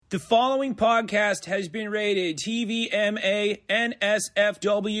The following podcast has been rated TVMA,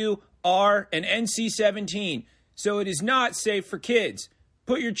 NSFW, R, and NC-17, so it is not safe for kids.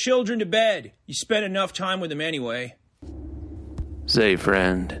 Put your children to bed. You spend enough time with them anyway. Say,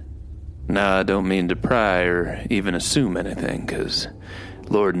 friend. Nah, I don't mean to pry or even assume anything, 'cause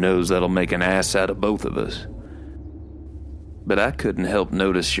Lord knows that'll make an ass out of both of us. But I couldn't help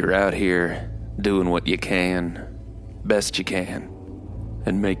notice you're out here doing what you can, best you can,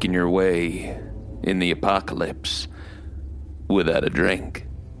 and making your way in the apocalypse without a drink.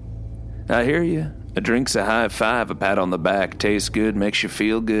 I hear you. A drink's a high five, a pat on the back, tastes good, makes you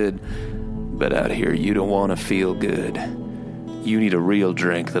feel good. But out here, you don't want to feel good. You need a real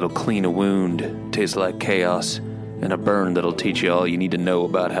drink that'll clean a wound, taste like chaos, and a burn that'll teach you all you need to know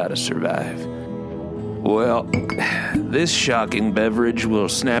about how to survive. Well, this shocking beverage will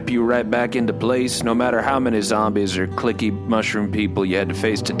snap you right back into place, no matter how many zombies or clicky mushroom people you had to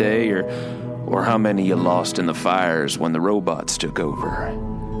face today, or how many you lost in the fires when the robots took over.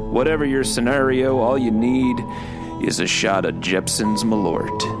 Whatever your scenario, all you need is a shot of Jepson's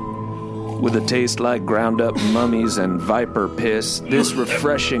Malort. With a taste like ground-up mummies and viper piss, this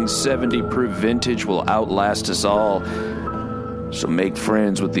refreshing 70-proof vintage will outlast us all. So make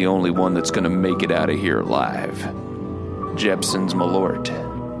friends with the only one that's going to make it out of here alive. Jepson's Malort.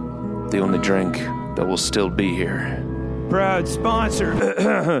 The only drink that will still be here. Proud sponsor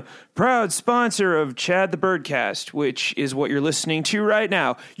of Chad the Birdcast, which is what you're listening to right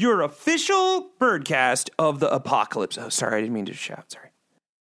now. Your official Birdcast of the apocalypse. Oh, sorry, I didn't mean to shout. Sorry.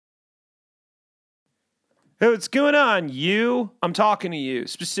 Hey, what's going on, you? I'm talking to you,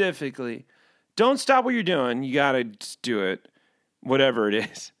 specifically. Don't stop what you're doing. You gotta just do it. Whatever it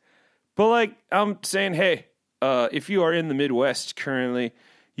is. But, I'm saying, hey, if you are in the Midwest currently,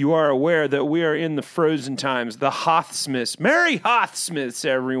 you are aware that we are in the frozen times, the Hothsmiths. Merry Hothsmiths,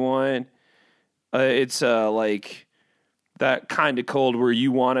 everyone. It's like that kind of cold where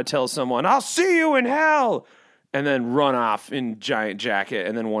you want to tell someone, I'll see you in hell, and then run off in giant jacket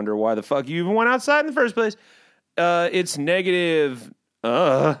and then wonder why the fuck you even went outside in the first place. It's negative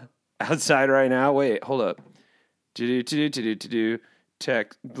outside right now. Wait, hold up.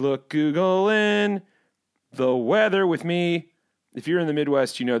 Tech, look, Google in the weather with me. If you're in the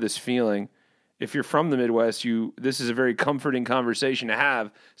Midwest, you know this feeling. If you're from the Midwest, this is a very comforting conversation to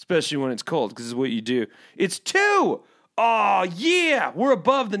have, especially when it's cold, because this is what you do. It's 2! Oh, yeah! We're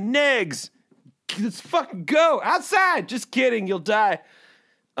above the negs! Let's fucking go! Outside! Just kidding, you'll die.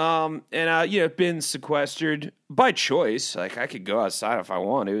 Been sequestered by choice. I could go outside if I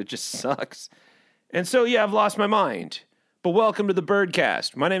want to. It just sucks. And so, I've lost my mind. But welcome to the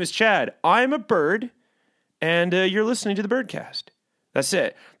Birdcast. My name is Chad. I'm a bird. And you're listening to the Birdcast. That's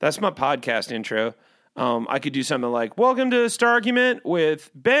it. That's my podcast intro. I could do something like, welcome to Star Argument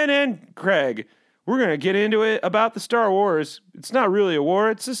with Ben and Craig. We're going to get into it about the Star Wars. It's not really a war.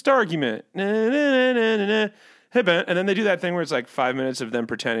 It's a Star Argument. Hey, Ben. And then they do that thing where it's like 5 minutes of them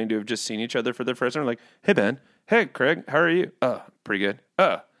pretending to have just seen each other for the first time. Like, hey, Ben. Hey, Craig. How are you? Pretty good.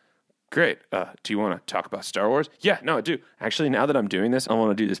 Great. Do you want to talk about Star Wars? Yeah, no, I do. Actually, now that I'm doing this, I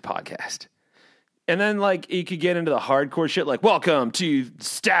want to do this podcast. And then, you could get into the hardcore shit, like, welcome to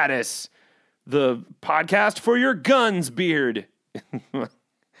Status, the podcast for your guns, beard.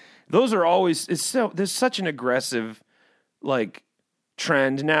 Those are always, there's such an aggressive,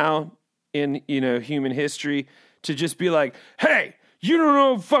 trend now in, human history to just be like, hey, you don't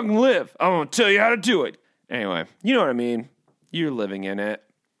know how to fucking live. I'm going to tell you how to do it. Anyway, you know what I mean. You're living in it.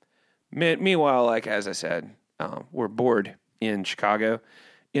 Meanwhile, as I said, we're bored in Chicago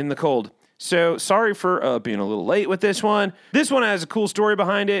in the cold. So sorry for being a little late with this one. This one has a cool story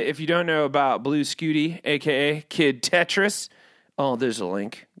behind it. If you don't know about Blue Scooty, a.k.a. Kid Tetris, there's a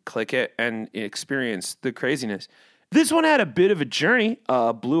link. Click it and experience the craziness. This one had a bit of a journey,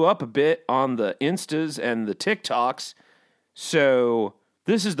 blew up a bit on the Instas and the TikToks. So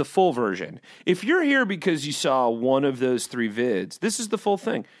this is the full version. If you're here because you saw one of those 3 vids, this is the full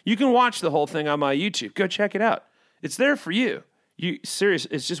thing. You can watch the whole thing on my YouTube. Go check it out. It's there for you.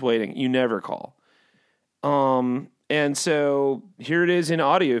 It's just waiting. You never call. And so here it is in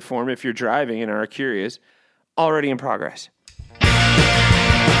audio form if you're driving and are curious. Already in progress.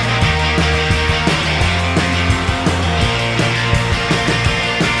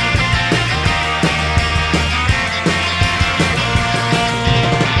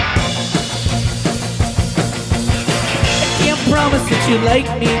 Promise that you like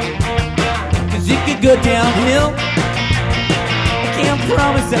me, 'cause it could go downhill. I can't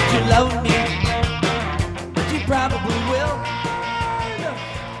promise that you love me, but you probably will.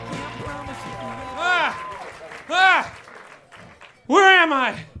 Where am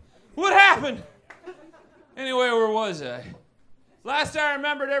I? What happened? Anyway, where was I? Last I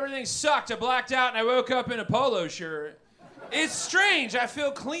remembered, everything sucked. I blacked out and I woke up in a polo shirt. It's strange. I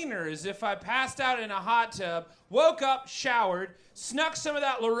feel cleaner, as if I passed out in a hot tub, woke up, showered, snuck some of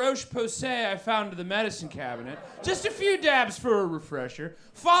that La Roche-Posay I found in the medicine cabinet, just a few dabs for a refresher,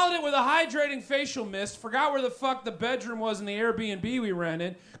 followed it with a hydrating facial mist, forgot where the fuck the bedroom was in the Airbnb we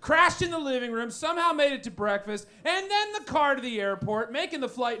rented, crashed in the living room, somehow made it to breakfast, and then the car to the airport, making the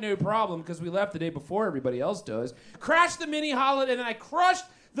flight no problem because we left the day before everybody else does, crashed the mini holiday, and then I crushed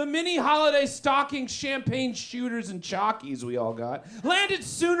the mini holiday stocking champagne shooters and chalkies we all got. Landed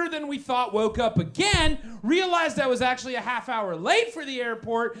sooner than we thought, woke up again, realized I was actually a half hour late for the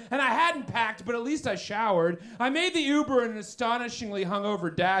airport, and I hadn't packed, but at least I showered. I made the Uber in an astonishingly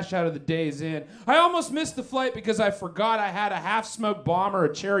hungover dash out of the Days Inn. I almost missed the flight because I forgot I had a half-smoked bomb or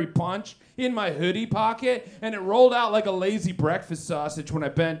a cherry punch in my hoodie pocket, and it rolled out like a lazy breakfast sausage when I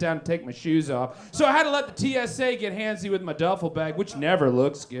bent down to take my shoes off. So I had to let the TSA get handsy with my duffel bag, which never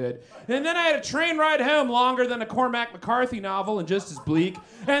looks good. And then I had a train ride home longer than a Cormac McCarthy novel and just as bleak.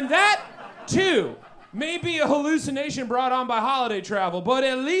 And that, too, may be a hallucination brought on by holiday travel, but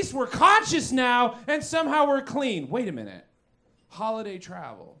at least we're conscious now and somehow we're clean. Wait a minute. Holiday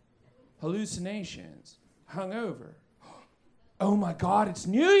travel, hallucinations, hungover. Oh my God, it's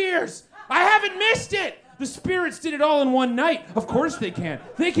New Year's! I haven't missed it! The spirits did it all in one night. Of course they can.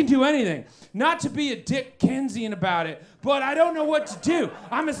 They can do anything. Not to be a Dick Kensian about it, but I don't know what to do.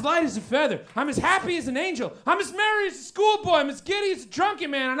 I'm as light as a feather. I'm as happy as an angel. I'm as merry as a schoolboy. I'm as giddy as a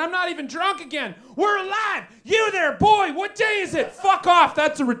drunken man, and I'm not even drunk again. We're alive! You there, boy! What day is it? Fuck off!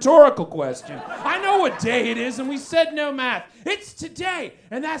 That's a rhetorical question. I know what day it is, and we said no math. It's today,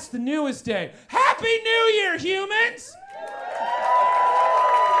 and that's the newest day. Happy New Year, humans!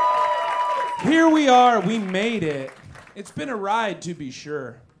 Here we are, we made it. It's been a ride, to be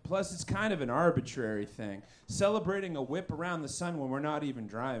sure. Plus, it's kind of an arbitrary thing. Celebrating a whip around the sun when we're not even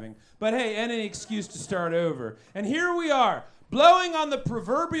driving. But hey, any excuse to start over. And here we are, blowing on the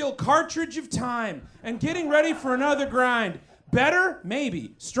proverbial cartridge of time and getting ready for another grind. Better?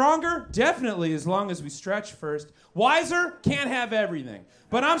 Maybe. Stronger? Definitely, as long as we stretch first. Wiser? Can't have everything.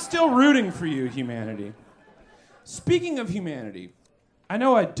 But I'm still rooting for you, humanity. Speaking of humanity, I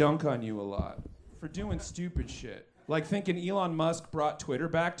know I dunk on you a lot for doing stupid shit. Like thinking Elon Musk brought Twitter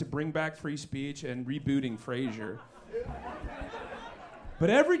back to bring back free speech and rebooting Frasier. But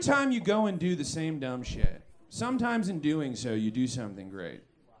every time you go and do the same dumb shit, sometimes in doing so, you do something great.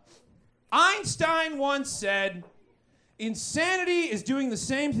 Einstein once said, insanity is doing the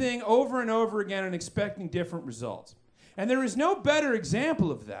same thing over and over again and expecting different results. And there is no better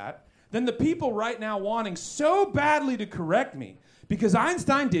example of that than the people right now wanting so badly to correct me, because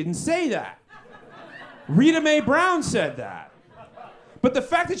Einstein didn't say that. Rita Mae Brown said that. But the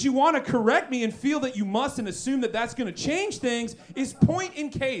fact that you want to correct me and feel that you must and assume that that's going to change things is point in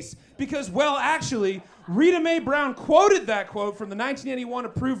case. Because, well, actually, Rita Mae Brown quoted that quote from the 1981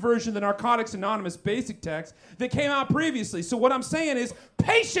 approved version of the Narcotics Anonymous basic text that came out previously. So what I'm saying is,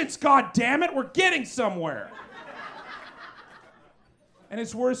 patience, goddammit, we're getting somewhere. And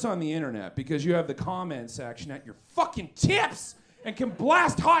it's worse on the internet because you have the comment section at your fucking tips and can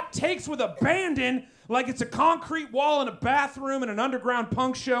blast hot takes with abandon like it's a concrete wall in a bathroom in an underground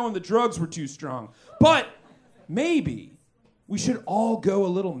punk show and the drugs were too strong. But maybe we should all go a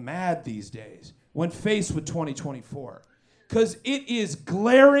little mad these days when faced with 2024, because it is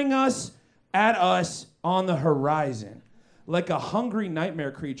glaring at us on the horizon like a hungry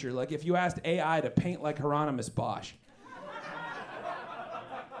nightmare creature, like if you asked AI to paint like Hieronymus Bosch.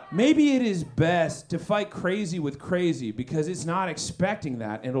 Maybe it is best to fight crazy with crazy because it's not expecting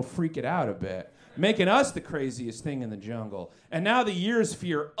that and it'll freak it out a bit, making us the craziest thing in the jungle. And now the years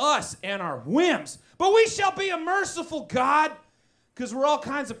fear us and our whims. But we shall be a merciful God, because we're all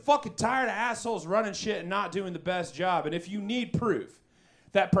kinds of fucking tired of assholes running shit and not doing the best job. And if you need proof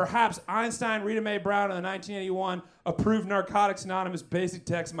that perhaps Einstein, Rita Mae Brown, and the 1981 approved Narcotics Anonymous basic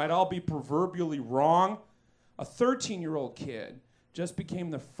text might all be proverbially wrong, a 13-year-old kid just became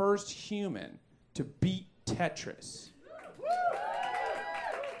the first human to beat Tetris.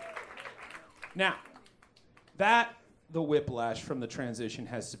 Now, that the whiplash from the transition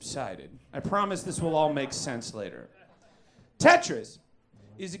has subsided. I promise this will all make sense later. Tetris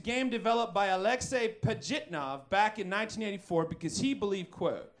is a game developed by Alexei Pajitnov back in 1984 because he believed,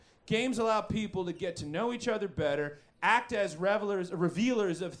 quote, games allow people to get to know each other better, act as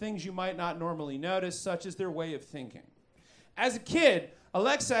revealers of things you might not normally notice, such as their way of thinking. As a kid,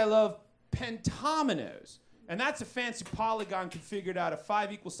 Alexei loved pentominoes And that's a fancy polygon configured out of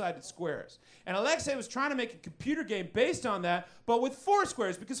 5 equal-sided squares. And Alexei was trying to make a computer game based on that, but with 4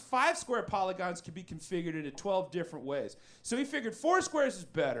 squares, because 5 square polygons can be configured into 12 different ways. So he figured 4 squares is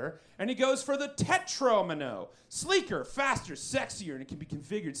better, and he goes for the tetromino. Sleeker, faster, sexier, and it can be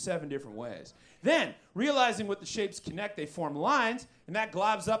configured 7 different ways. Then, realizing what the shapes connect, they form lines, and that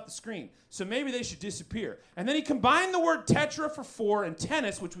globs up the screen. So maybe they should disappear. And then he combined the word tetra for 4 and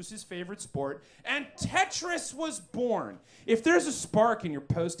tennis, which was his favorite sport, and Tetris was born. If there's a spark in your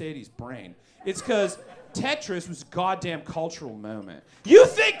post-80s brain, it's because Tetris was a goddamn cultural moment. You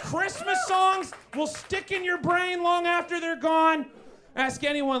think Christmas songs will stick in your brain long after they're gone? Ask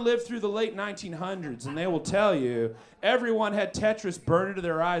anyone lived through the late 1900s, and they will tell you everyone had Tetris burned into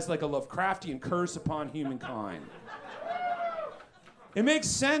their eyes like a Lovecraftian curse upon humankind. It makes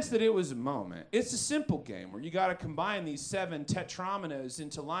sense that it was a moment. It's a simple game where you got to combine these 7 tetrominos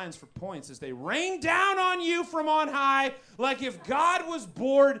into lines for points as they rain down on you from on high, like if God was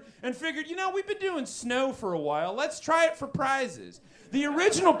bored and figured, we've been doing snow for a while. Let's try it for prizes. The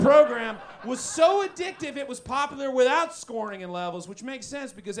original program was so addictive it was popular without scoring and levels, which makes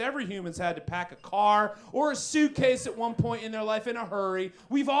sense because every human's had to pack a car or a suitcase at one point in their life in a hurry.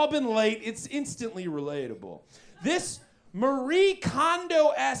 We've all been late. It's instantly relatable. This Marie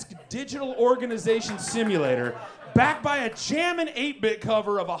Kondo-esque digital organization simulator, backed by a jammin' 8-bit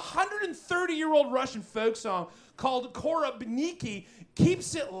cover of a 130-year-old Russian folk song called Korobniki,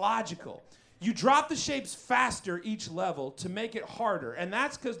 keeps it logical. You drop the shapes faster each level to make it harder, and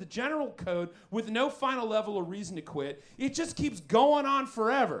that's because the general code, with no final level or reason to quit, it just keeps going on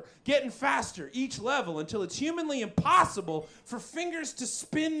forever, getting faster each level until it's humanly impossible for fingers to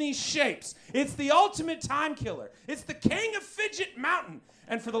spin these shapes. It's the ultimate time killer. It's the king of Fidget Mountain.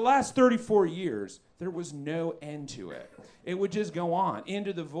 And for the last 34 years, there was no end to it. It would just go on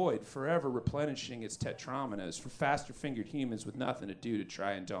into the void, forever replenishing its tetrominos for faster-fingered humans with nothing to do to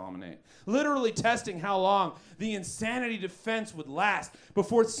try and dominate. Literally testing how long the insanity defense would last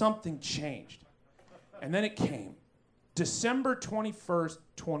before something changed. And then it came. December 21st,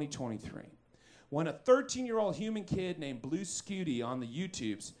 2023. When a 13-year-old human kid named Blue Scooty on the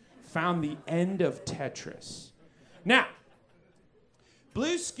YouTubes found the end of Tetris. Now,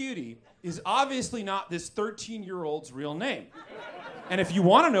 Blue Scooty is obviously not this 13-year-old's real name. And if you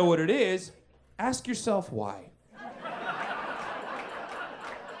want to know what it is, ask yourself why.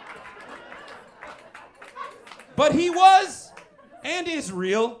 But he was and is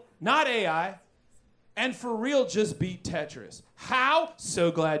real, not AI, and for real just beat Tetris. How?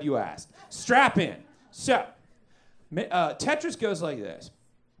 So glad you asked. Strap in. So, Tetris goes like this.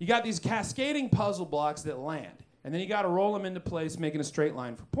 You got these cascading puzzle blocks that land. And then you got to roll them into place, making a straight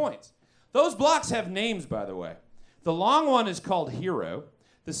line for points. Those blocks have names, by the way. The long one is called Hero.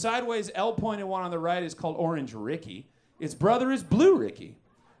 The sideways L-pointed one on the right is called Orange Ricky. Its brother is Blue Ricky.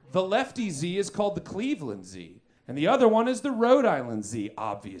 The lefty Z is called the Cleveland Z. And the other one is the Rhode Island Z,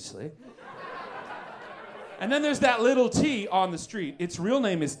 obviously. And then there's that little T on the street. Its real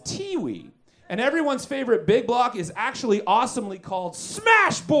name is Tiwi. And everyone's favorite big block is actually awesomely called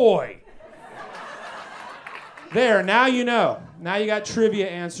Smash Boy. There, now you know. Now you got trivia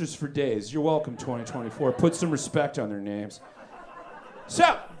answers for days. You're welcome, 2024. Put some respect on their names.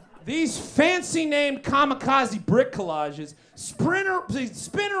 So, these fancy named kamikaze brick collages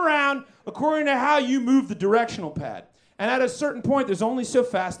spin around according to how you move the directional pad. And at a certain point, there's only so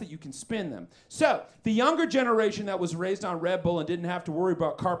fast that you can spin them. So, the younger generation that was raised on Red Bull and didn't have to worry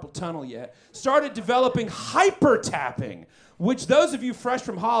about carpal tunnel yet started developing hyper tapping, which those of you fresh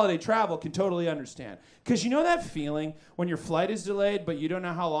from holiday travel can totally understand. Because you know that feeling when your flight is delayed, but you don't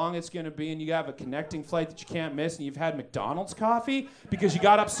know how long it's going to be, and you have a connecting flight that you can't miss, and you've had McDonald's coffee because you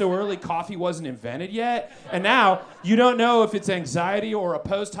got up so early coffee wasn't invented yet, and now you don't know if it's anxiety or a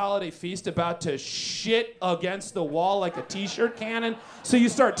post-holiday feast about to shit against the wall like a t-shirt cannon, so you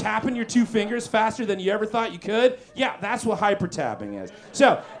start tapping your 2 fingers faster than you ever thought you could? Yeah, that's what hyper-tapping is.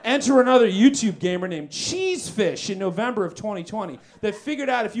 So, enter another YouTube gamer named Cheesefish in November of 2020 that figured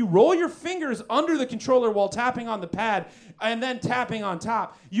out if you roll your fingers under the controller while tapping on the pad and then tapping on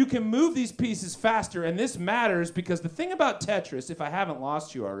top, you can move these pieces faster. And this matters because the thing about Tetris, if I haven't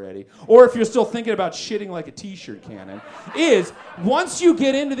lost you already, or if you're still thinking about shitting like a t-shirt cannon, is once you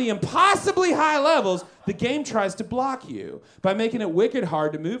get into the impossibly high levels, the game tries to block you by making it wicked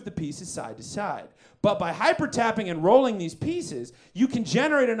hard to move the pieces side to side. But by hyper-tapping and rolling these pieces, you can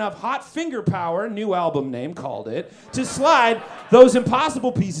generate enough hot finger power, new album name called it, to slide those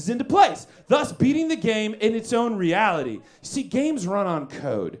impossible pieces into place, thus beating the game in its own reality. See, games run on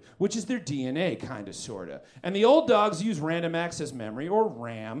code, which is their DNA, kind of, sort of. And the old dogs use random access memory, or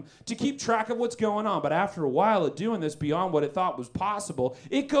RAM, to keep track of what's going on. But after a while of doing this beyond what it thought was possible,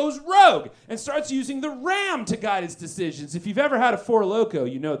 it goes rogue and starts using the RAM to guide its decisions. If you've ever had a Four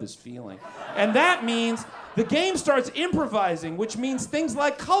Loko, you know this feeling. And that means the game starts improvising, which means things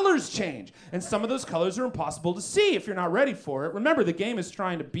like colors change. And some of those colors are impossible to see if you're not ready for it. Remember, the game is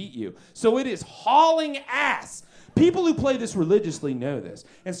trying to beat you. So it is hauling ass. People who play this religiously know this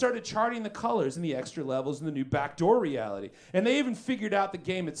and started charting the colors and the extra levels in the new backdoor reality. And they even figured out the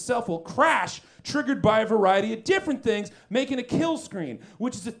game itself will crash, triggered by a variety of different things, making a kill screen,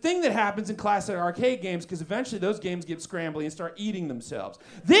 which is a thing that happens in classic arcade games because eventually those games get scrambly and start eating themselves.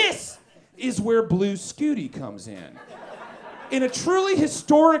 This is where Blue Scooty comes in. In a truly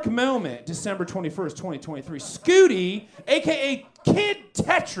historic moment, December 21st, 2023, Scooty, a.k.a. Kid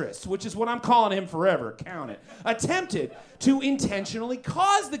Tetris, which is what I'm calling him forever, count it, attempted to intentionally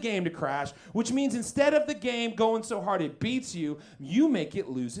cause the game to crash, which means instead of the game going so hard it beats you, you make it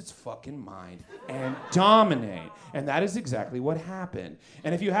lose its fucking mind and dominate. And that is exactly what happened.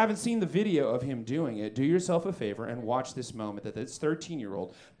 And if you haven't seen the video of him doing it, do yourself a favor and watch this moment that this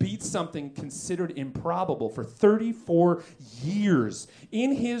 13-year-old beats something considered improbable for 34 years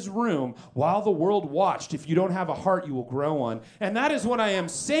in his room while the world watched. If you don't have a heart, you will grow one. And that is what I am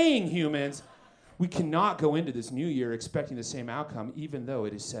saying, humans. We cannot go into this new year expecting the same outcome, even though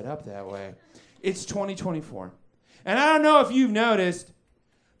it is set up that way. It's 2024. And I don't know if you've noticed,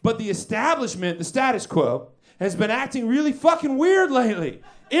 but the establishment, the status quo, has been acting really fucking weird lately.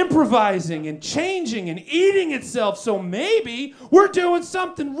 Improvising and changing and eating itself, so maybe we're doing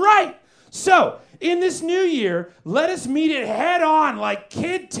something right. So, in this new year, let us meet it head on like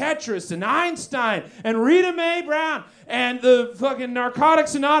Kid Tetris and Einstein and Rita Mae Brown and the fucking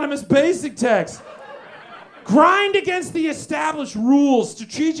Narcotics Anonymous basic text. Grind against the established rules,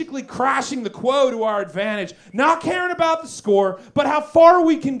 strategically crashing the quo to our advantage, not caring about the score, but how far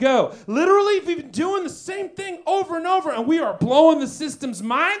we can go. Literally, we've been doing the same thing over and over, and we are blowing the system's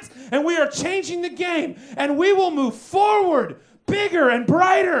minds, and we are changing the game, and we will move forward, bigger and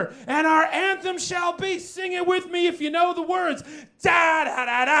brighter, and our anthem shall be, sing it with me if you know the words, da da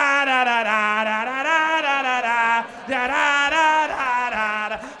da da da da da da da da da da da da da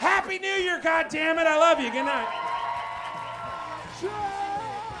da. Happy New Year, goddammit! I love you. Good night.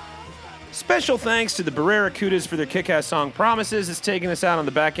 Special thanks to the Barracudas for their kick-ass song Promises. It's taking us out on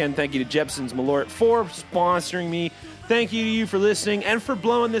the back end. Thank you to Jepson's Malort for sponsoring me. Thank you to you for listening and for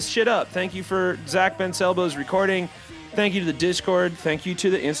blowing this shit up. Thank you for Zach Benselbo's recording. Thank you to the Discord. Thank you to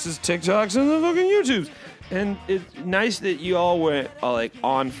the Instas, TikToks, and the fucking YouTubes. And it's nice that you all went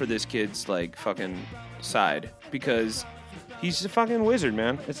on for this kid's fucking side because he's a fucking wizard,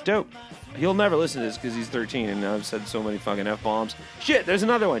 man. It's dope. He'll never listen to this because he's 13 and I've said so many fucking F-bombs. Shit, there's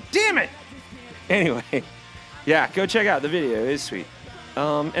another one. Damn it! Anyway, yeah, go check out the video. It's sweet.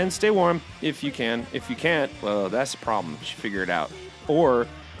 And stay warm if you can. If you can't, well, that's the problem. You should figure it out. Or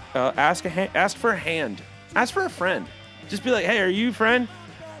ask for a hand. Ask for a friend. Just be like, hey, are you a friend?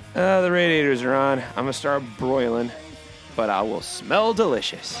 The radiators are on. I'm going to start broiling, but I will smell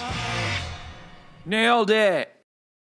delicious. Nailed it.